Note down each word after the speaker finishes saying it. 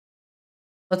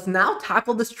Let's now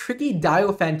tackle this tricky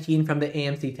diophantine from the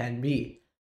Amc 10B.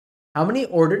 How many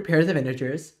ordered pairs of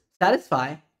integers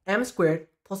satisfy m squared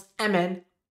plus mn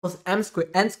plus m squared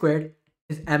n squared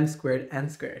is m squared n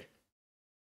squared?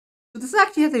 So this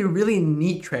actually has a really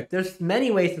neat trick. There's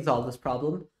many ways to solve this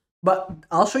problem, but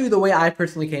I'll show you the way I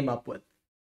personally came up with.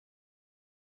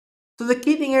 So the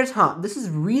key thing here is, this is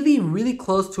really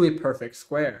close to a perfect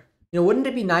square. Wouldn't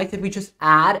it be nice if we just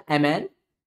add mn?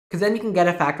 Because then you can get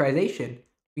a factorization.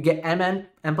 We get mn,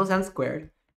 n plus n squared,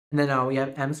 and then now we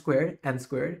have m squared, n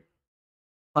squared,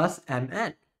 plus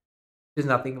mn, which is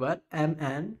nothing but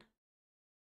mn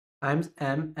times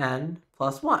mn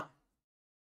plus 1.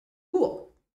 Cool.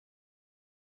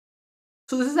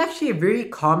 So this is actually a very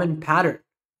common pattern.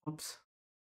 Oops.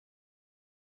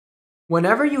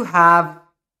 Whenever you have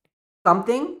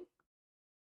something,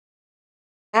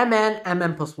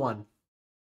 mn plus 1.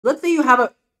 Let's say you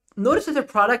have notice that the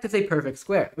product is a perfect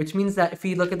square, which means that if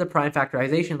we look at the prime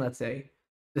factorization, let's say,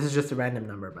 this is just a random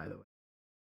number, by the way.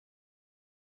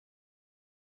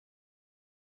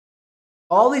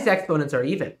 All these exponents are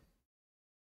even.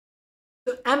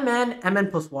 So mn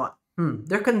plus 1,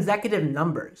 they're consecutive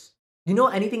numbers. Do you know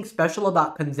anything special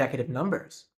about consecutive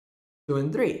numbers? 2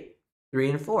 and 3, 3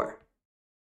 and 4.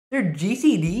 Their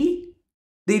GCD,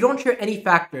 they don't share any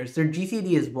factors. Their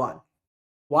GCD is 1.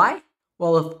 Why?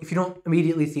 Well, if you don't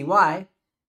immediately see why,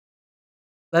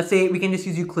 let's say we can just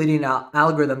use Euclidean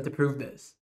algorithm to prove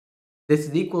this. This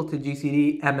is equal to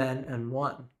GCD mn and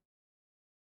 1.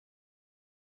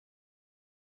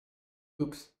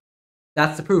 Oops.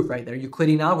 That's the proof right there,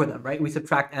 Euclidean algorithm, right? We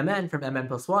subtract mn from mn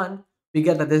plus 1. We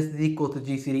get that this is equal to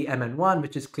GCD mn1,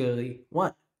 which is clearly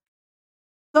 1.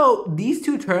 So these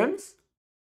two terms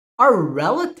are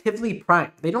relatively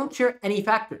prime. They don't share any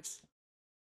factors.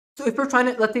 So if we're trying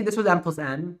to, let's say this was m plus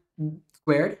n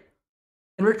squared,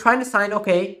 and we're trying to sign,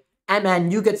 okay,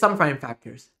 mn, you get some prime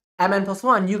factors. Mn plus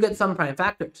 1, you get some prime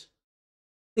factors.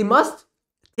 They must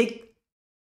take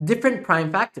different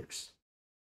prime factors.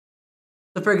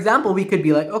 So for example, we could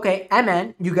be like, okay,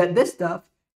 mn, you get this stuff,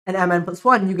 and mn plus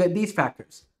 1, you get these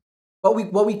factors. But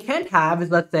what we can't have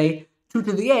is, let's say, 2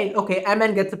 to the 8, okay,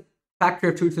 mn gets a factor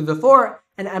of 2 to the 4,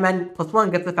 and mn plus 1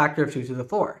 gets a factor of 2 to the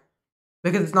 4.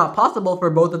 Because it's not possible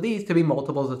for both of these to be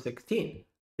multiples of 16.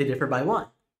 They differ by 1.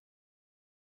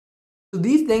 So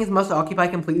these things must occupy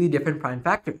completely different prime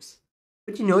factors.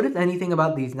 But you notice anything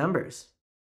about these numbers?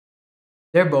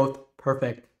 They're both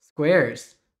perfect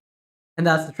squares. And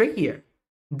that's the trick here.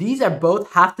 These are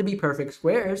both have to be perfect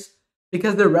squares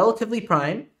because they're relatively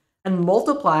prime and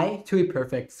multiply to a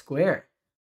perfect square.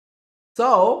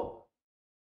 So,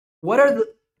 what are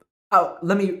the... Oh,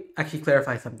 let me actually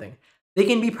clarify something. They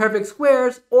can be perfect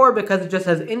squares, or because it just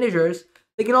has integers,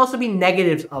 they can also be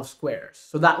negatives of squares.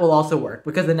 So that will also work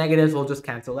because the negatives will just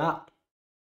cancel out.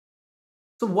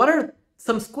 So what are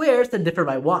some squares that differ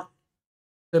by 1?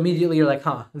 So immediately you're like,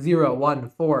 0, 1,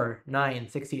 4, 9,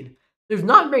 16. There's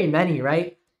not very many,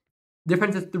 right?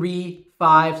 Difference is 3,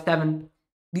 5, 7.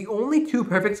 The only two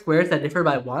perfect squares that differ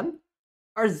by 1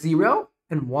 are 0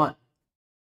 and 1.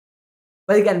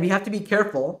 But again, we have to be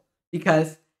careful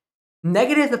because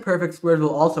negatives of perfect squares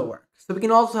will also work. So we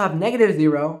can also have negative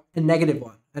 0 and negative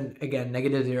 1. And again,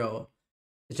 negative 0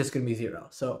 is just going to be 0.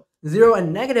 So 0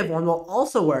 and negative 1 will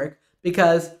also work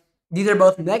because these are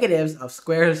both negatives of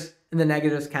squares and the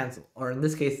negatives cancel. Or in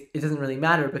this case, it doesn't really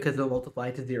matter because they'll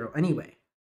multiply to 0 anyway.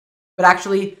 But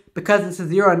actually, because this is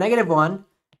 0 and negative 1,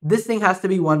 this thing has to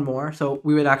be 1 more. So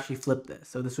we would actually flip this.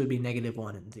 So this would be negative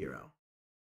 1 and 0.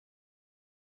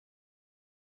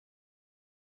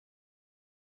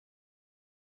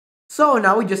 So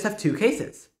now we just have two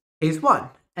cases. Case 1,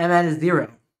 mn is 0.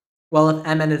 Well, if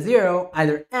mn is 0,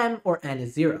 either m or n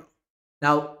is 0.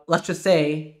 Now, let's just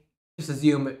say, just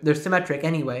assume they're symmetric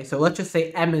anyway, so let's just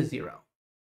say m is 0.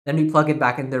 Then we plug it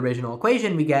back in the original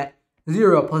equation, we get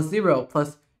 0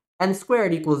 plus n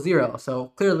squared equals 0. So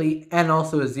clearly, n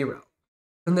also is 0.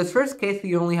 In this first case,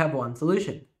 we only have one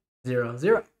solution, 0,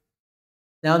 0.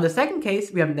 Now in the second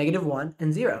case, we have negative 1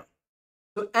 and 0.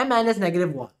 So mn is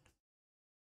negative 1.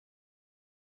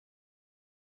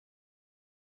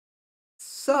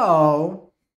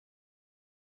 So,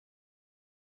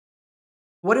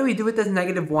 what do we do with this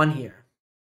negative 1 here?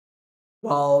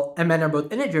 Well, mn are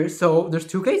both integers, so there's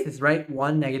two cases, right?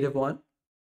 1, negative 1,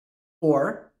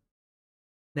 or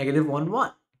negative 1,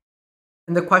 1.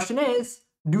 And the question is,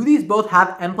 do these both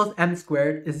have m plus m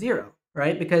squared is 0,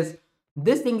 right? Because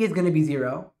this thing is going to be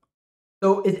 0.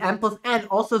 So is m plus n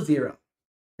also 0?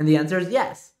 And the answer is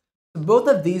yes. So both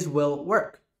of these will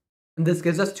work. And this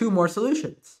gives us two more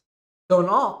solutions. So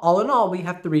all in all, we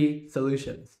have 3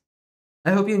 solutions.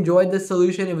 I hope you enjoyed this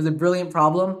solution. It was a brilliant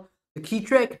problem. The key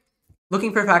trick,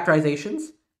 looking for factorizations,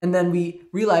 and then we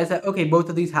realize that, okay, both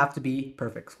of these have to be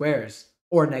perfect squares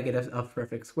or negatives of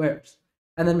perfect squares.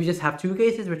 And then we just have two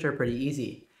cases, which are pretty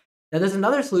easy. Now there's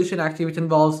another solution actually, which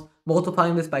involves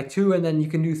multiplying this by 2, and then you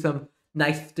can do some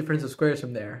nice difference of squares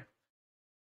from there.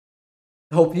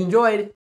 Hope you enjoyed.